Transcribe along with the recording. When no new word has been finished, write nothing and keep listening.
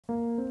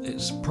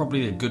it's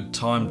probably a good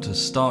time to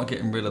start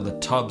getting rid of the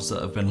tubs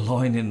that have been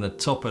lining the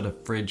top of the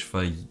fridge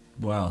for,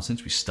 wow,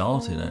 since we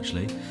started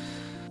actually.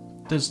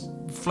 There's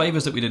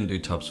flavours that we didn't do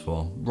tubs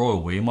for.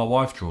 Royal We, my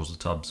wife draws the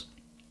tubs.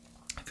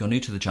 If you're new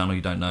to the channel,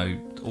 you don't know,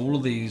 all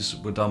of these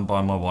were done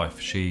by my wife.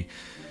 She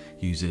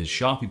uses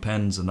Sharpie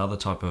pens and other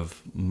type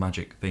of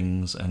magic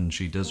things, and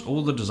she does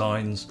all the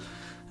designs,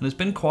 and it's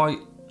been quite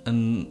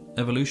an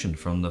evolution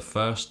from the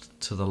first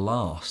to the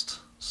last.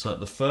 So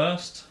the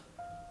first,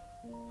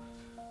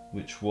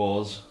 which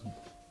was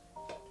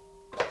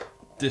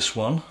this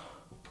one,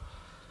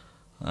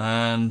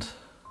 and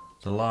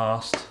the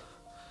last,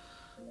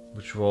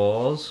 which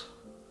was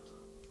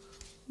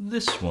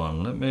this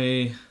one. Let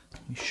me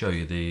show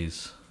you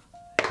these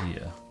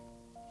here.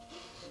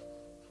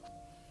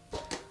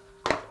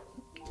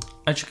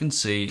 As you can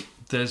see,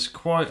 there's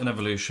quite an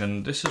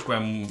evolution. This is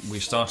when we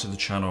started the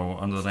channel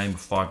under the name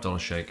of $5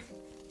 Shake,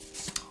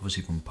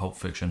 obviously from Pulp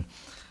Fiction.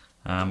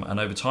 And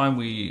over time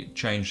we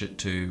changed it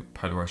to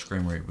Polarized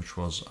Creamery, which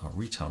was our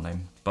retail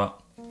name. But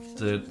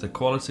the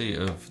quality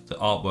of the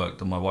artwork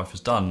that my wife has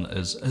done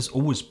has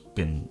always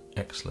been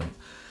excellent.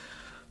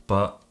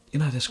 But you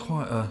know, there's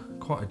quite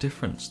a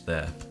difference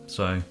there.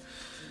 So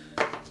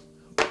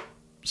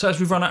as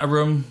we've run out of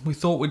room, we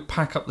thought we'd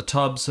pack up the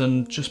tubs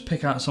and just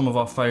pick out some of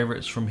our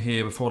favourites from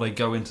here before they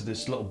go into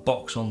this little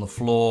box on the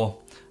floor,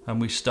 and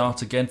we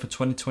start again for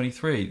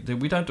 2023.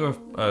 We don't do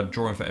a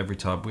drawing for every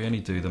tub, we only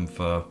do them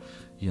for,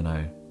 you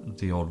know,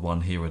 the odd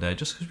one here or there,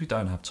 just because we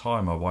don't have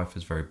time. My wife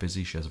is very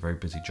busy, she has a very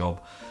busy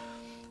job,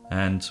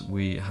 and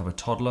we have a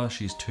toddler,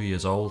 she's 2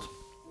 years old,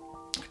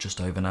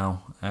 just over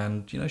now,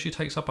 and you know, she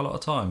takes up a lot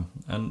of time,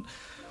 and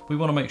we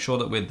want to make sure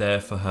that we're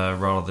there for her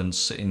rather than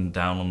sitting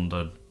down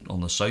on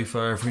the sofa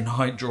every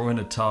night drawing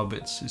a tub.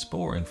 It's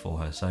boring for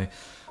her, so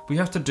we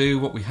have to do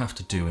what we have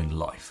to do in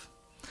life.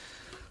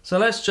 So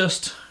let's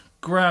just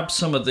grab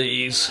some of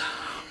these,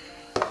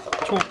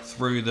 talk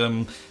through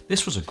them.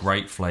 This was a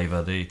great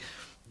flavour. I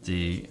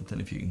don't know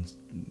if you can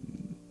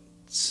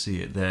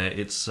see it there.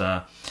 It's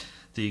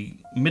the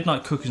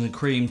Midnight Cookies and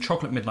Cream,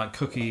 chocolate midnight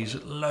cookies.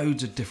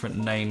 Loads of different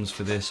names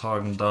for this.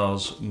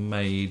 Haagen-Dazs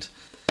made,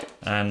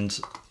 and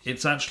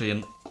it's actually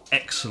an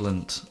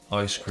excellent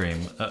ice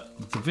cream.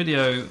 The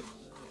video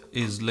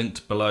is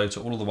linked below to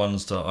all of the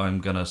ones that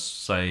I'm gonna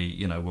say,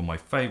 you know, were my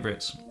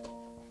favourites.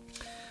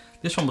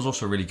 This one was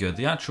also really good.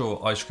 The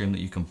actual ice cream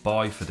that you can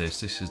buy for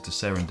this is the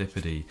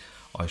Serendipity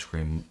ice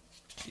cream,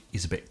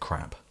 is a bit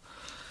crap.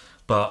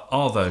 But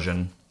our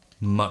version,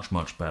 much,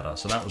 much better.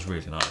 So that was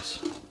really nice.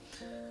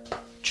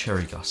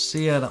 Cherry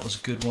Garcia, that was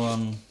a good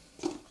one.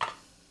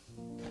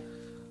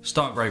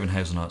 Stark Raven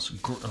Hazelnuts.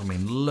 I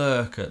mean,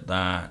 look at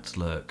that,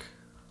 look.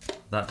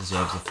 That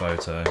deserves a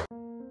photo.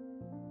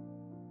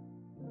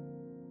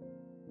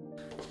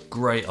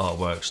 Great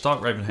artwork.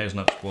 Stark Raven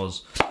Hazelnuts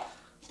was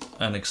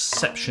an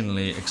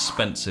exceptionally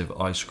expensive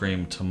ice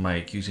cream to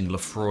make using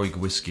Lafroig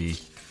whiskey.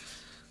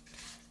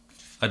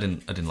 I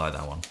didn't like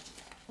that one.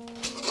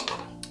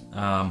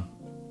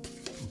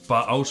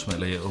 But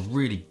ultimately, a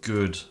really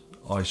good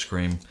ice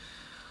cream.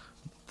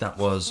 That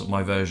was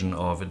my version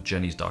of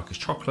Jenny's Darkest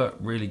Chocolate.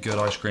 Really good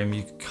ice cream.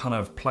 You can kind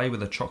of play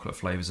with the chocolate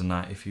flavors in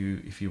that if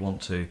you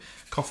want to.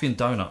 Coffee and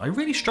donut. I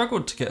really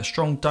struggled to get a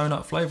strong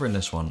donut flavor in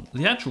this one.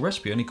 The actual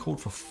recipe only called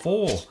for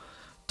 4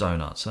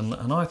 donuts, and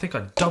I think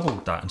I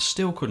doubled that and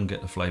still couldn't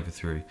get the flavor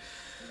through.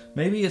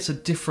 Maybe it's a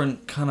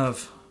different kind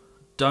of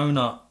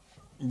donut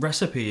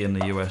recipe in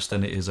the US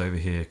than it is over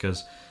here,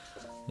 because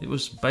it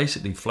was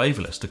basically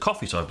flavorless. The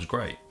coffee side was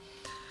great.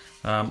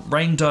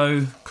 Rain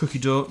dough, cookie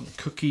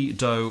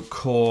dough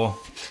core.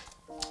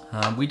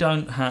 We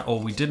don't have,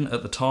 or we didn't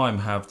at the time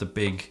have the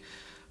big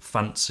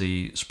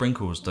fancy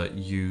sprinkles that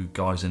you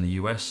guys in the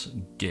US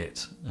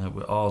get.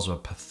 Ours were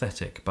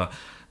pathetic, but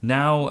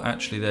now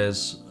actually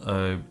there's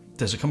a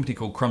company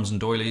called Crumbs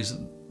Doilies.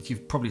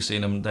 You've probably seen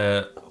them.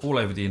 They're all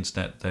over the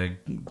internet. They're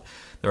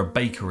a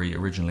bakery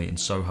originally in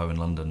Soho in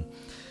London.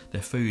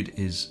 Their food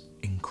is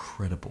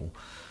incredible,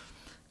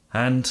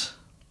 and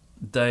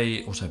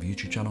they also have a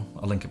YouTube channel,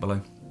 I'll link it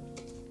below.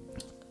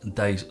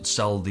 They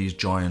sell these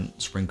giant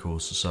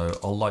sprinkles, so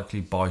I'll likely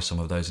buy some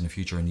of those in the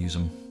future and use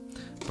them.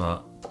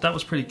 But that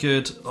was pretty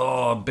good.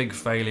 Oh, big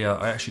failure.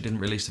 I actually didn't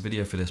release the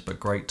video for this, but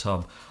great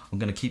tub. I'm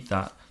gonna keep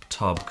that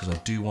tub because I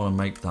do wanna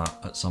make that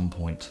at some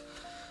point.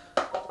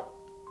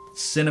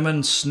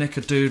 Cinnamon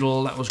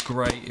snickerdoodle, that was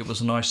great. It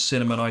was a nice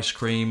cinnamon ice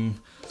cream.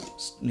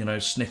 You know,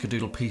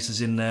 snickerdoodle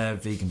pieces in there,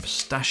 vegan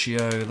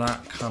pistachio,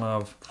 that kind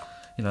of,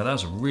 you know, that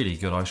was a really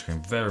good ice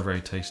cream, very,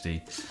 very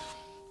tasty.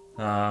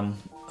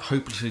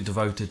 Hopelessly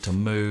devoted to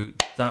Moo.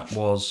 That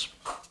was,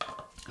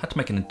 I had to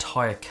make an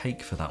entire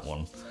cake for that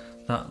one.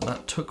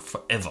 That took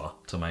forever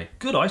to make.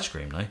 Good ice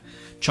cream though.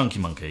 Chunky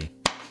Monkey,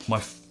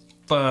 my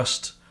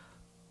first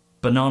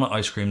banana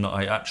ice cream that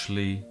I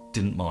actually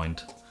didn't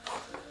mind.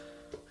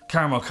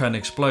 Caramel Cone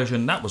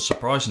Explosion, that was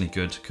surprisingly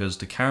good because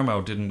the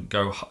caramel didn't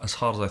go as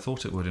hard as I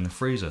thought it would in the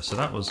freezer, so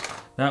that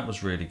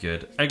was really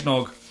good.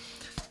 Eggnog,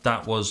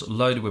 that was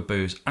loaded with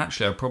booze.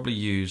 Actually, I probably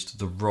used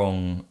the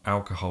wrong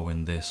alcohol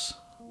in this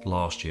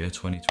last year,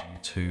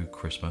 2022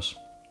 Christmas.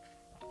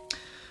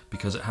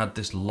 because it had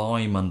this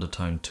lime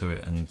undertone to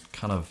it and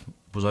kind of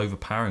was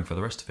overpowering for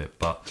the rest of it.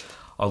 But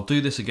I'll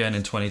do this again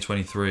in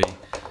 2023.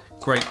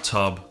 Great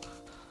tub.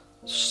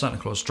 Santa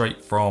Claus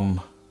straight from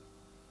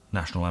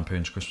National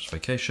Lampoon's Christmas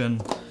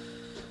Vacation.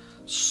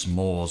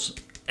 S'mores.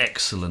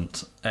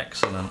 Excellent,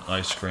 excellent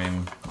ice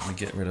cream. Let me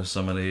get rid of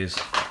some of these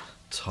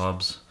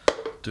tubs.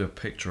 Do a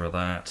picture of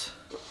that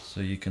so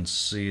you can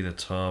see the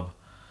tub.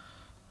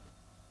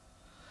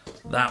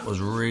 That was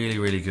really,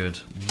 really good.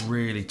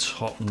 Really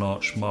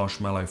top-notch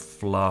marshmallow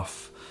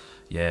fluff.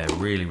 Yeah,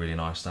 really, really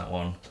nice, that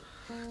one.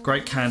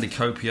 Great candy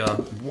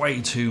copia.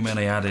 Way too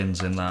many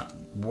add-ins in that.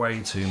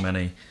 Way too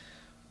many.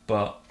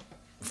 But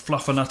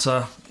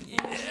Fluffernutter,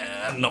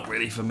 yeah, not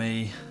really for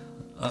me.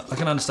 I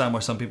can understand why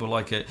some people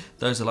like it.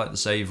 Those are like the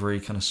savoury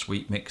kind of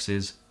sweet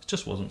mixes. It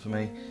just wasn't for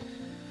me.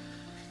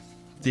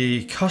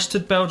 The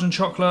custard Belgian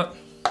chocolate.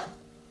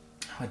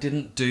 I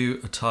didn't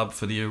do a tub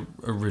for the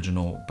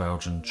original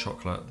Belgian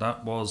chocolate.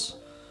 That was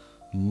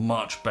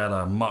much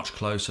better, much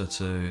closer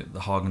to the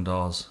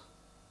Haagen-Dazs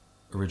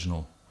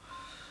original.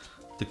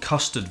 The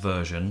custard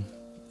version,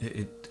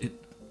 it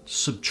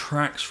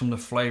subtracts from the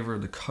flavour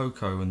of the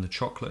cocoa and the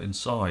chocolate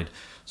inside,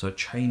 so it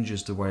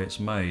changes the way it's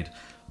made.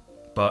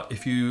 But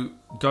if you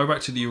go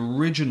back to the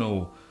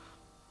original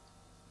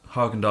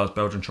Haagen-Dazs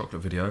Belgian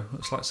chocolate video,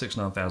 it's like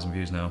 6,500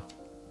 views now.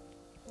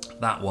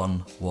 That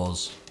one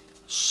was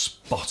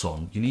spot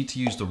on. You need to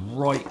use the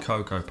right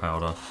cocoa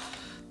powder.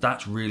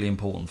 That's really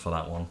important for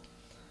that one.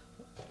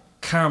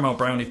 Caramel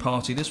brownie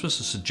party. This was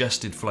a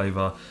suggested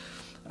flavour,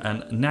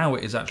 and now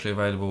it is actually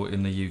available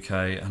in the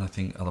UK and I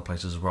think other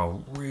places as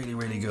well. Really,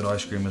 really good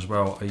ice cream as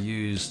well. I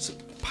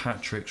used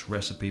Patrick's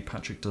recipe.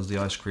 Patrick does the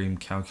ice cream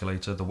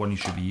calculator, the one you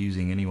should be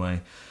using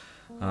anyway.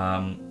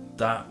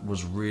 That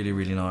was really,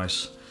 really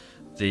nice.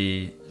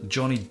 The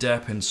Johnny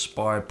Depp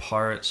inspired,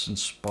 Pirates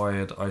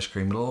inspired ice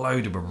cream,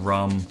 loaded with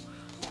rum.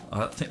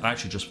 I think I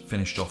actually just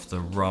finished off the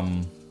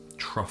rum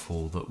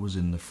truffle that was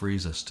in the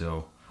freezer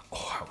still.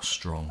 Oh, that was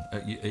strong.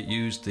 It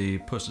used the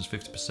Puss's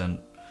 50%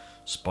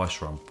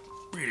 spice rum.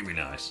 Really, really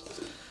nice.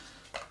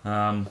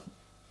 The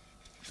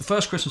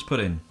first Christmas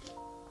pudding.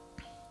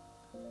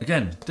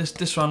 Again,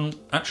 this one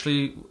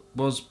actually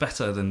was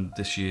better than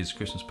this year's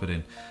Christmas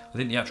pudding. I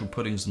think the actual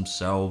puddings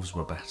themselves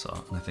were better,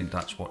 and I think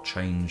that's what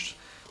changed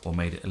or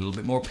made it a little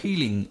bit more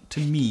appealing to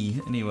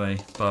me anyway.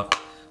 But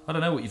I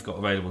don't know what you've got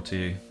available to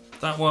you.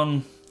 That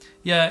one,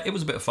 yeah, it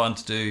was a bit of fun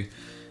to do.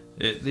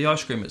 The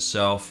ice cream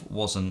itself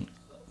wasn't,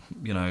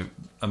 you know,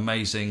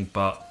 amazing,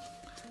 but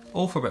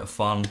all for a bit of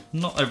fun.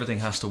 Not everything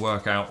has to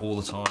work out all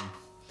the time.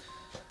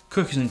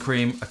 Cookies and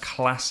cream, a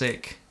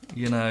classic,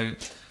 you know.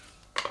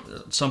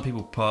 Some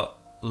people put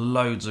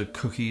loads of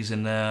cookies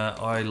in there.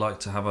 I like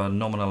to have a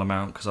nominal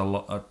amount because I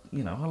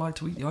like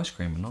to eat the ice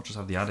cream and not just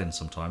have the add-ins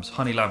sometimes.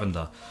 Honey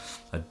lavender.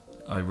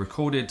 I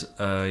recorded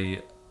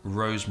a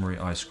rosemary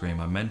ice cream.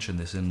 I mentioned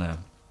this in there.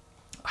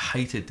 I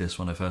hated this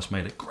when I first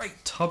made it.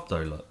 Great tub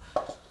though, look.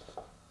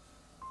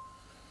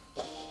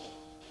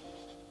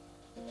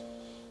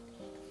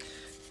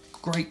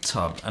 Great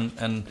tub,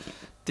 and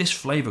this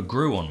flavour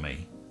grew on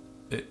me.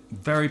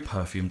 Very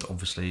perfumed,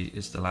 obviously,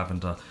 is the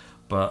lavender,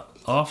 but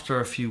after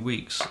a few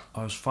weeks,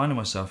 I was finding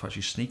myself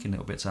actually sneaking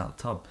little bits out of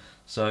the tub.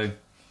 So,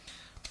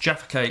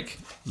 Jaffa cake,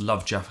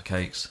 love Jaffa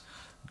cakes.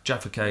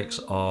 Jaffa cakes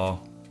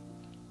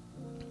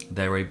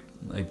they're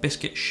a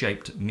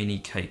biscuit-shaped mini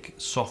cake,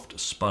 soft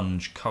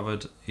sponge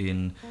covered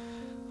in,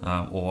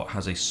 or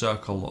has a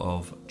circle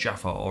of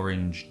Jaffa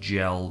orange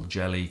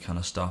jelly kind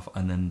of stuff,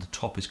 and then the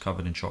top is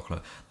covered in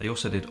chocolate. They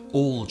also did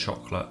all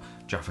chocolate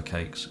Jaffa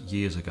cakes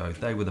years ago.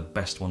 They were the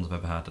best ones I've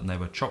ever had, and they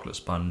were chocolate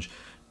sponge,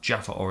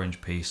 Jaffa orange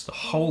piece. The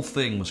whole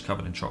thing was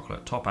covered in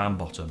chocolate, top and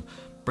bottom.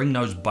 Bring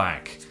those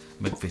back,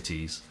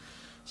 McVitie's.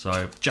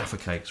 So Jaffa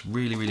cakes,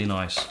 really, really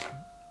nice.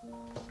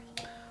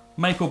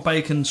 Maple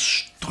bacon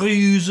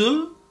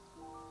streusel.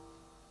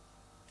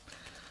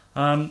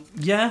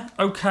 Yeah,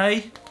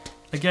 okay.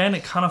 Again,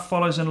 it kind of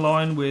follows in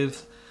line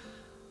with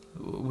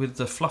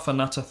the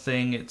Fluffernutter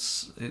thing.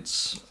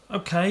 It's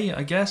okay,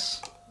 I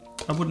guess.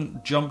 I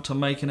wouldn't jump to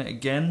making it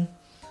again.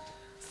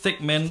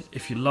 Thick mint,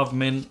 if you love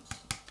mint,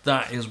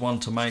 that is one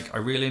to make. I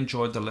really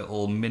enjoyed the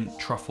little mint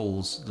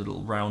truffles, the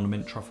little round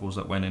mint truffles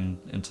that went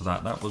into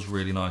that. That was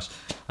really nice.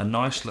 A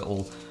nice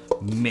little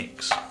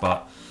mix,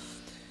 but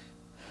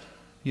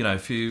you know,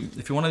 if you're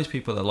one of these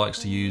people that likes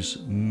to use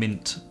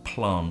mint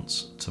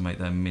plants to make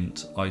their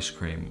mint ice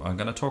cream, I'm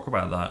going to talk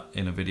about that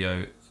in a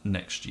video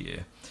next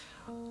year.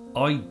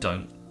 I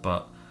don't,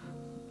 but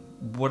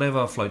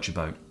whatever floats your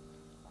boat.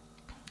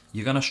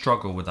 You're going to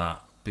struggle with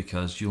that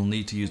because you'll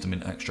need to use the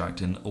mint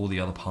extract in all the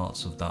other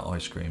parts of that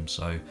ice cream.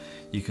 So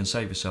you can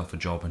save yourself a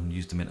job and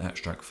use the mint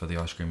extract for the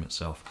ice cream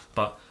itself.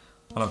 But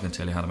I'm not going to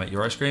tell you how to make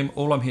your ice cream.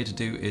 All I'm here to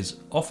do is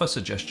offer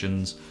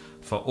suggestions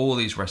for all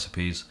these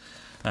recipes.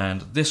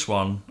 And this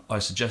one, I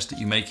suggest that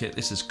you make it.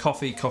 This is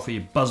coffee,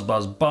 buzz,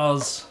 buzz,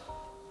 buzz.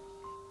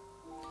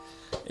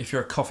 If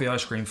you're a coffee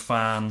ice cream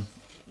fan,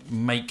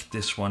 make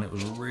this one. It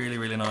was really,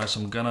 really nice.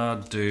 I'm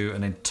gonna do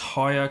an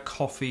entire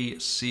coffee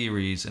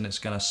series and it's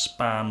gonna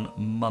span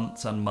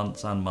months and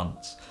months and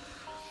months.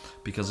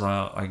 because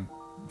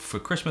for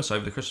Christmas,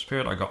 over the Christmas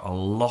period, I got a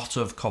lot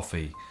of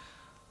coffee.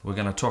 We're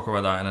going to talk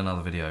about that in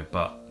another video,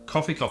 but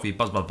coffee,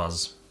 buzz, buzz,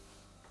 buzz.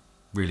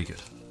 Really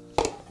good.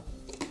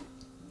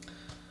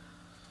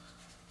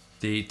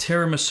 The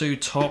tiramisu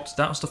topped,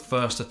 that was the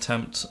first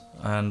attempt,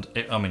 and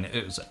it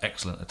was an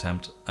excellent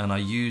attempt, and I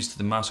used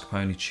the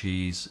mascarpone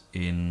cheese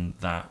in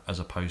that as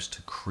opposed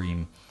to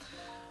cream.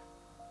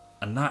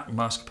 And that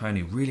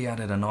mascarpone really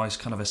added a nice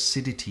kind of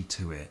acidity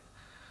to it.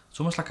 It's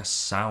almost like a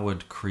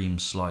soured cream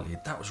slightly.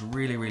 That was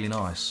really, really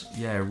nice.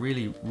 Yeah,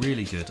 really,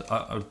 really good.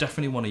 I would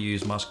definitely want to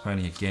use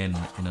mascarpone again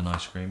in an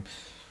ice cream.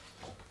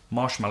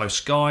 Marshmallow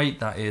Sky,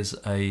 that is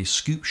a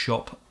scoop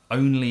shop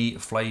only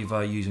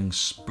flavour using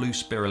blue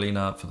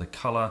spirulina for the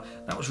colour.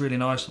 That was really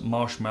nice.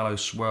 Marshmallow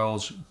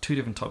swirls, 2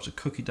 different types of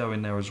cookie dough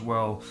in there as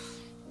well.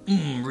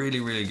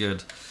 Really, really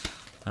good.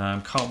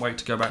 Can't wait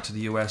to go back to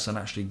the US and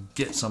actually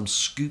get some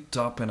scooped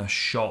up in a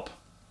shop.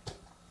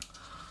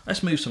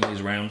 Let's move some of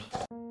these around.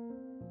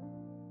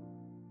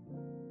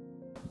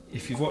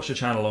 If you've watched the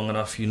channel long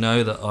enough, you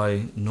know that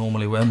I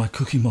normally wear my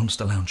Cookie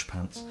Monster lounge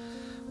pants.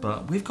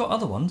 But we've got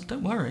other ones,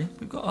 don't worry.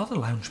 We've got other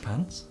lounge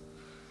pants.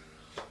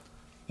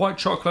 White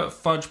chocolate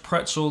fudge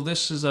pretzel.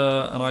 This is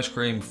an ice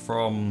cream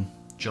from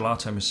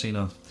Gelato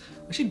Messina.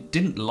 I actually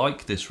didn't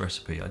like this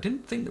recipe. I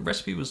didn't think the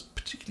recipe was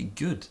particularly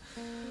good.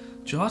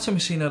 Gelato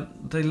Messina,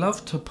 they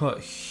love to put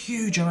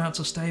huge amounts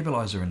of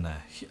stabilizer in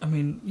there. I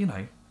mean, you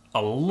know,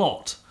 a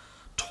lot.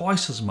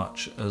 Twice as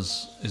much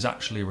as is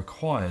actually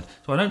required.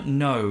 So I don't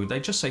know, they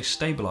just say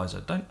stabilizer.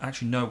 I don't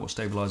actually know what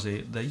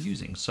stabilizer they're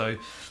using. So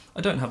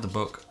I don't have the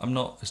book.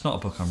 It's not a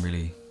book I'm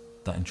really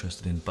that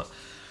interested in, but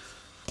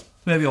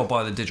maybe I'll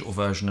buy the digital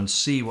version and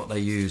see what they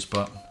use,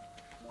 but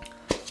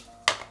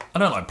I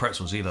don't like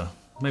pretzels either.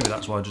 Maybe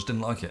that's why I just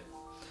didn't like it.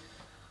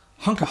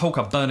 Hunka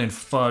Hulka Burning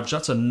Fudge,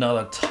 that's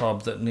another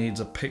tub that needs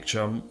a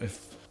picture.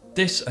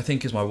 This, I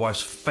think, is my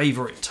wife's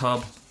favourite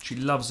tub. She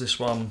loves this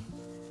one.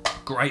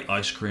 Great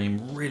ice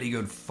cream, really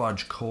good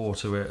fudge core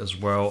to it as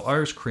well.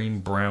 Irish cream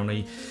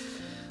brownie.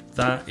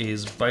 That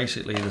is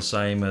basically the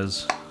same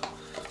as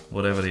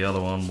whatever the other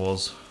one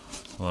was.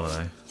 I don't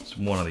know, it's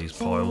one of these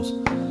piles.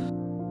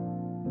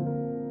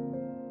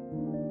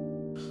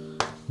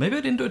 Maybe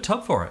I didn't do a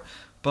tub for it,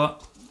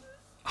 but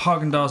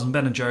Haagen-Dazs and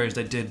Ben & Jerry's,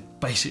 they did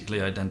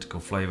basically identical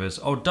flavours.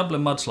 Oh,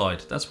 Dublin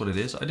Mudslide, that's what it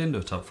is. I didn't do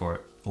a tub for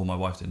it, or my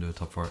wife didn't do a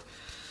tub for it.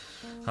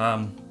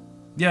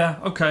 Yeah,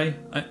 okay.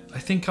 I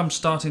think I'm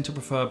starting to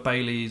prefer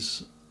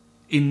Baileys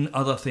in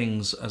other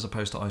things as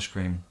opposed to ice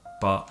cream.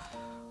 But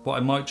what I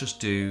might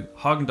just do,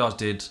 Haagen-Dazs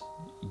did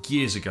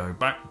years ago,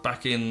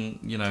 back in,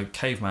 you know,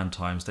 caveman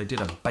times, they did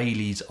a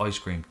Baileys ice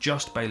cream,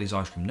 just Baileys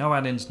ice cream, no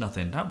add-ins,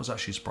 nothing. That was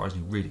actually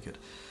surprisingly really good.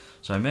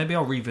 So maybe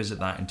I'll revisit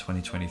that in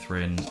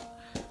 2023 and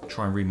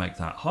try and remake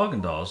that.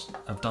 Haagen-Dazs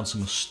have done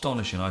some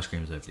astonishing ice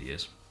creams over the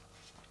years.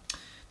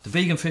 The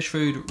vegan fish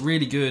food,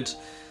 really good.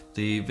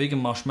 The vegan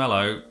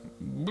marshmallow,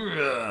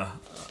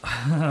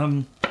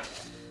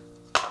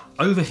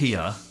 over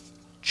here,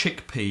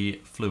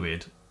 chickpea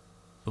fluid,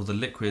 or the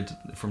liquid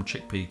from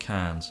chickpea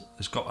cans,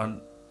 has got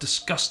a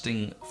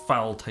disgusting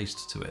foul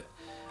taste to it,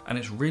 and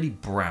it's really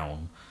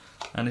brown.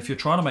 And if you're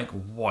trying to make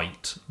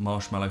white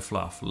marshmallow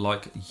fluff,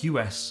 like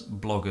US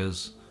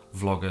bloggers,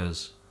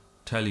 vloggers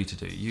tell you to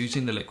do,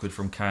 using the liquid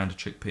from canned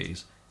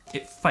chickpeas,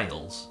 it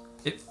fails.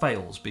 It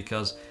fails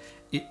because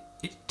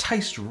it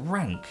tastes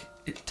rank.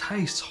 It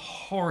tastes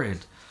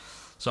horrid.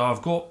 So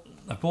I've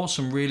bought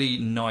some really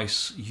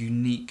nice,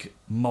 unique,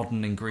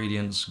 modern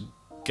ingredients,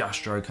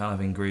 gastro kind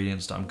of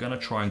ingredients that I'm going to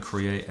try and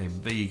create a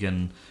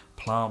vegan,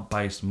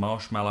 plant-based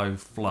marshmallow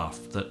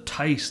fluff that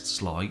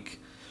tastes like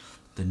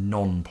the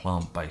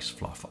non-plant-based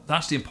fluff.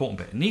 That's the important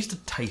bit. It needs to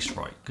taste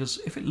right, because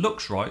if it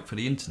looks right for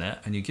the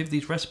internet and you give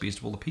these recipes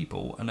to all the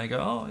people and they go,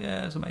 oh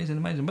yeah, it's amazing,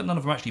 amazing, but none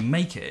of them actually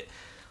make it,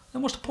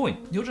 then what's the point?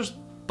 You're just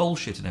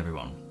bullshitting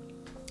everyone.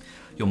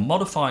 You're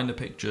modifying the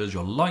pictures,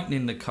 you're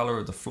lightening the colour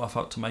of the fluff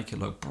up to make it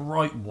look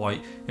bright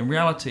white. In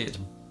reality, it's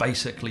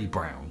basically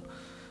brown.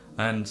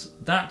 And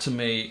that to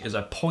me is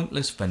a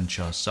pointless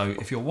venture. So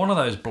if you're one of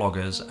those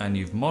bloggers and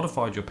you've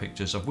modified your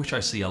pictures, of which I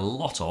see a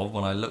lot of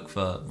when I look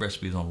for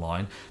recipes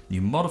online,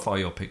 you modify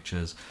your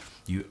pictures,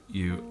 you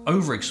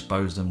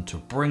overexpose them to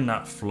bring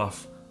that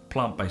fluff,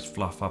 plant-based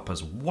fluff up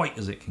as white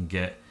as it can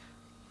get,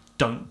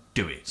 don't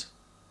do it.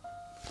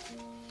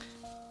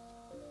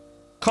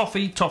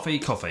 Coffee, toffee,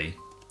 coffee.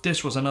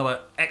 This was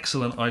another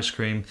excellent ice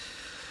cream.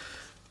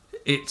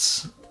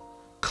 It's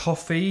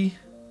coffee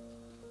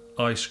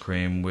ice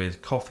cream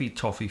with coffee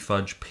toffee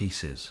fudge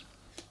pieces.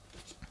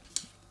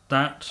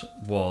 That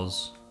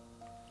was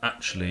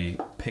actually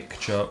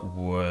picture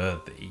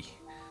worthy.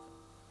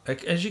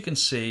 As you can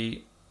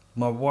see,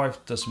 my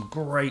wife does some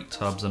great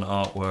tubs and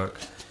artwork.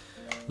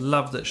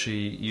 Love that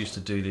she used to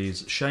do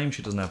these. Shame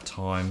she doesn't have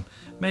time.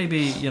 Maybe,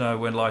 you know,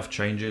 when life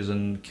changes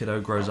and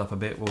kiddo grows up a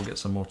bit, we'll get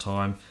some more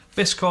time.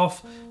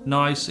 Biscoff,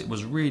 nice. It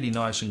was really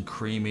nice and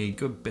creamy.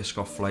 Good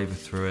Biscoff flavour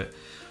through it.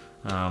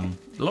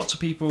 Lots of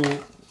people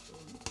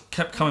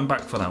kept coming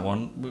back for that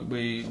one.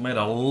 We made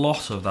a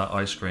lot of that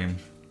ice cream.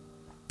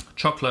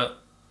 Chocolate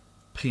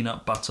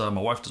peanut butter.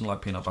 My wife doesn't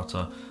like peanut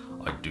butter.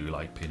 I do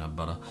like peanut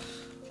butter.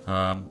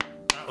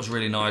 That was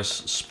really nice.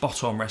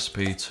 Spot on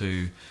recipe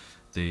to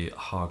the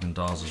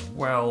Haagen-Dazs as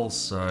well.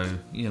 So,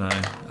 you know,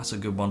 that's a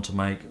good one to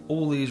make.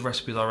 All these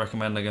recipes I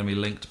recommend are going to be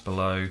linked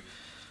below.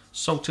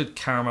 Salted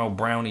caramel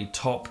brownie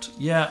topped.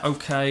 Yeah,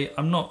 okay.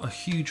 I'm not a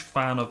huge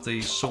fan of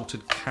the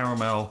salted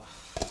caramel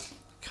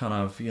kind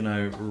of, you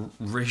know,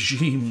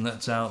 regime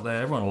that's out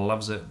there. Everyone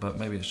loves it, but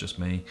maybe it's just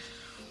me.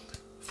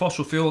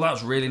 Fossil fuel, that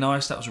was really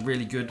nice. That was a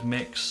really good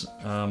mix.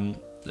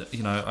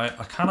 You know,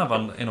 I kind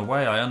of, in a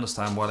way, I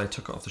understand why they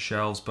took it off the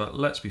shelves, but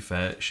let's be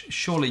fair.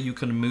 Surely you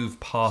can move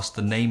past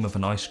the name of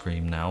an ice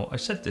cream now. I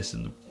said this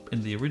in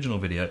the original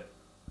video.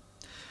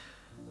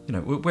 You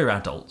know, we're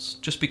adults.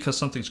 Just because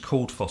something's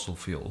called fossil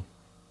fuel,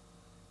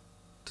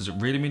 does it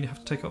really mean you have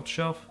to take it off the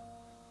shelf?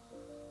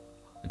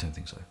 I don't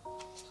think so.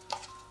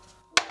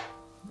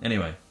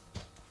 Anyway,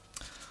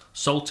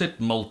 salted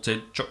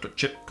malted chocolate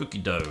chip cookie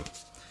dough.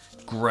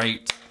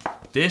 Great.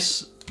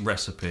 This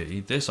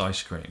recipe, this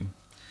ice cream,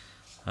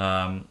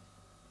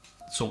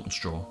 salt and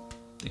straw,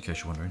 in case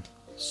you're wondering.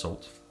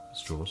 Salt,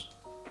 straws.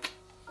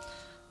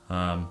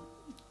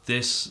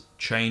 This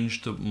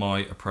changed my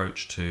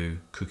approach to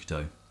cookie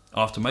dough.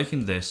 After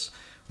making this,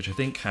 which I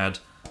think had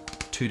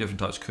 2 different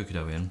types of cookie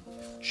dough in,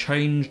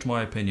 changed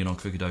my opinion on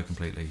cookie dough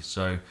completely.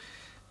 So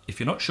if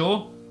you're not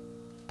sure,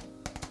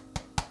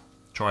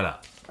 try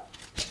that.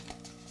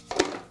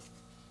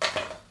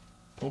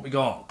 What we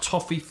got?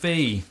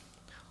 Toffee,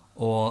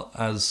 or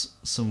as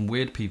some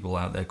weird people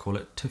out there call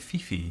it,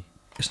 toffee.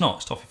 It's not,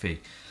 it's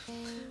toffee.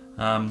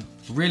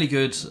 Really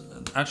good.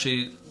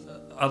 Actually,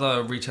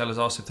 other retailers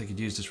asked if they could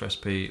use this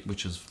recipe,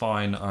 which is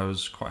fine. I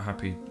was quite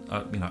happy,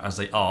 you know, as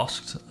they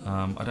asked.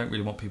 I don't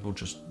really want people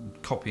just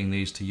copying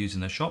these to use in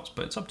their shops,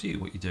 but it's up to you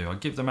what you do. I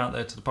give them out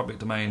there to the public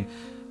domain.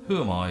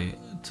 Who am I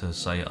to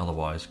say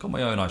otherwise? Got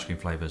my own ice cream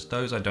flavours.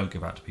 Those I don't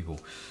give out to people.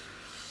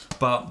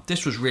 But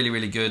this was really,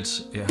 really good.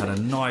 It had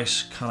a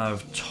nice kind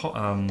of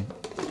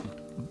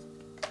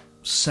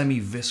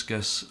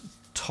semi-viscous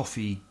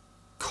toffee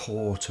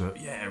core to it.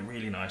 Yeah,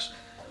 really nice.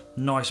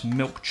 Nice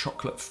milk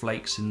chocolate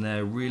flakes in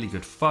there. Really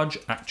good fudge.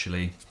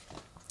 Actually,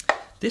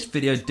 this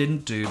video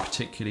didn't do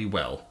particularly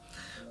well.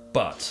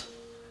 But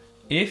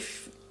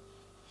if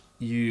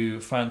you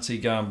fancy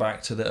going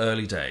back to the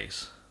early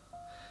days,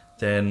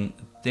 then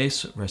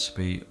this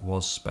recipe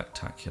was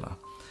spectacular.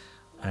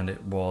 And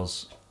it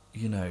was,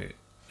 you know,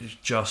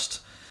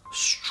 just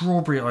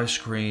strawberry ice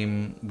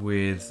cream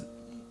with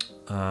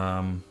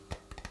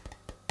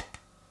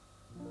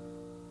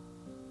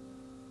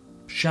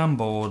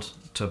Chambord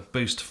to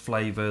boost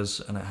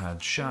flavours, and it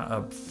had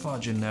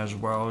fudge in there as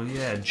well.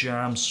 Yeah,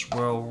 jam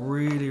swirl,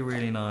 really,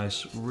 really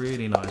nice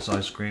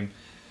ice cream.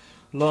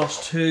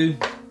 Last two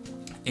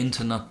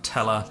into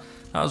Nutella.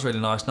 That was really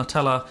nice.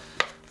 Nutella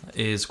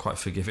is quite a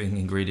forgiving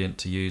ingredient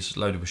to use,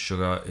 loaded with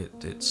sugar.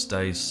 It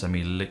stays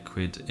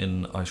semi-liquid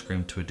in ice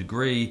cream to a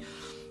degree.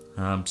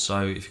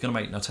 So if you're going to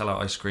make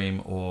Nutella ice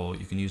cream, or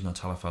you can use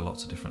Nutella for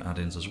lots of different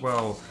add-ins as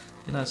well,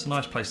 you know, it's a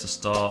nice place to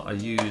start. I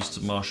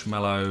used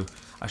marshmallow,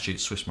 actually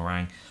it's Swiss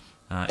meringue,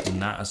 in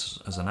that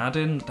as an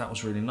add-in. That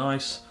was really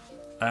nice.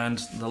 And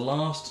the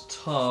last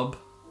tub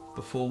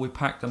before we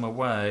pack them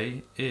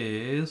away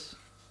is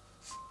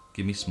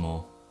Gimme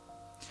S'more.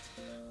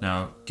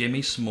 Now,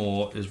 Gimme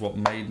S'more is what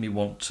made me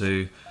want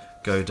to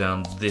go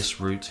down this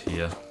route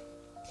here.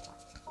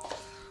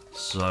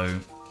 So,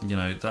 you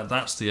know,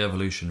 that's the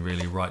evolution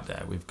really right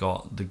there. We've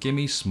got the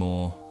Gimme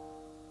S'more,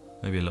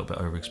 maybe a little bit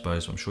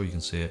overexposed, but I'm sure you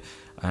can see it,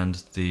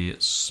 and the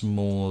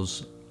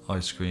s'mores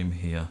ice cream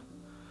here.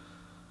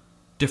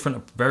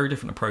 Very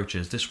different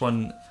approaches. This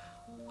one,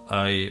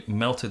 I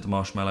melted the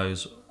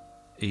marshmallows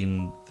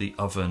in the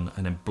oven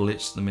and then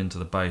blitzed them into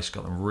the base,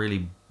 got them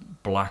really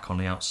black on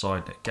the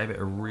outside. It gave it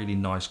a really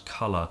nice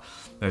colour.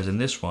 Whereas in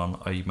this one,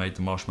 I made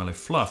the marshmallow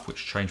fluff,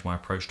 which changed my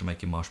approach to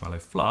making marshmallow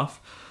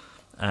fluff.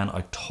 And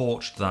I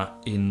torched that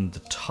in the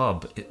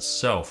tub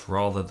itself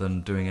rather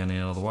than doing any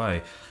other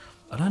way.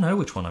 I don't know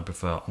which one I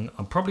prefer.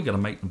 I'm probably going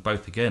to make them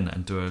both again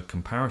and do a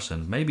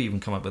comparison. Maybe even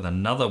come up with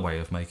another way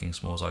of making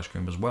s'mores ice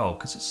cream as well,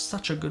 because it's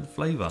such a good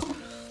flavour.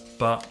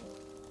 But,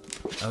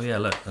 oh yeah,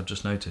 look, I've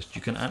just noticed.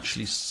 You can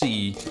actually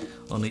see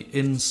on the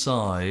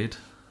inside,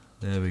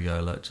 there we go,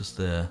 look, just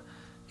there.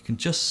 You can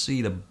just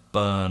see the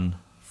burn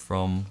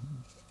from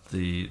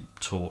the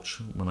torch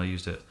when I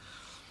used it.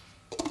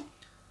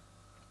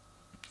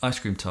 Ice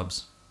cream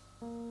tubs.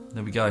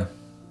 There we go.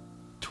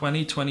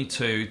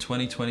 2022,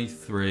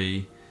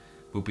 2023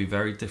 will be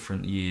very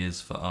different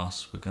years for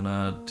us. We're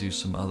gonna do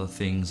some other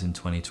things in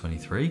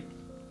 2023.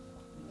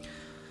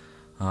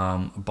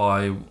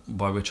 By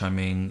which I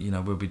mean, you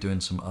know, we'll be doing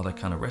some other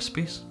kind of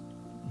recipes.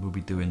 We'll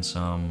be doing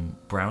some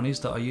brownies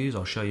that I use.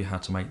 I'll show you how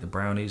to make the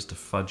brownies, the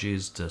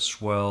fudges, the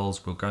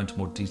swirls. We'll go into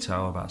more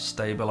detail about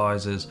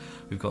stabilizers.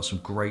 We've got some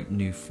great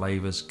new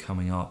flavors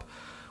coming up.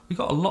 We've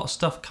got a lot of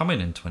stuff coming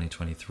in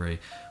 2023,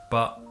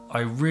 but I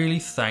really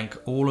thank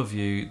all of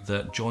you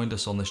that joined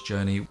us on this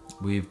journey.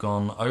 We've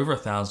gone over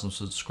 1,000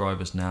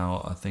 subscribers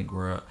now. I think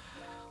we're at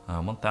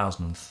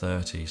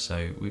 1,030,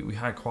 so we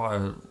had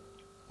quite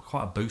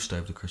quite a boost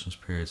over the Christmas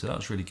period, so that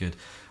was really good.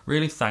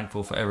 Really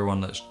thankful for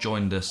everyone that's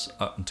joined us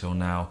up until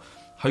now.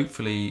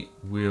 Hopefully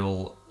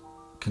we'll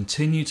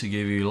continue to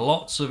give you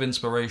lots of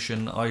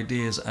inspiration,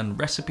 ideas and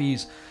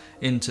recipes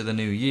into the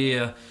new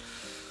year.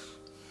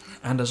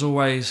 And as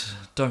always,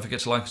 don't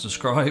forget to like and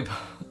subscribe.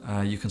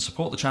 You can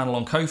support the channel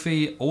on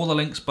Ko-fi, all the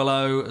links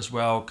below as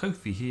well,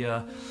 Ko-fi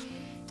here.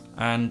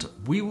 And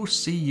we will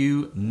see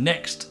you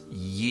next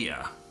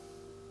year.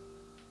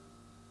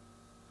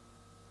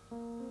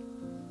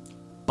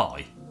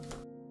 Bye.